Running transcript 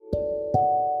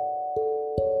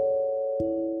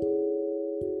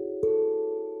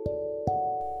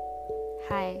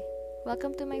Hi,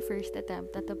 welcome to my first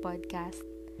attempt at the podcast.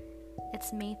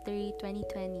 It's May 3,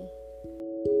 2020.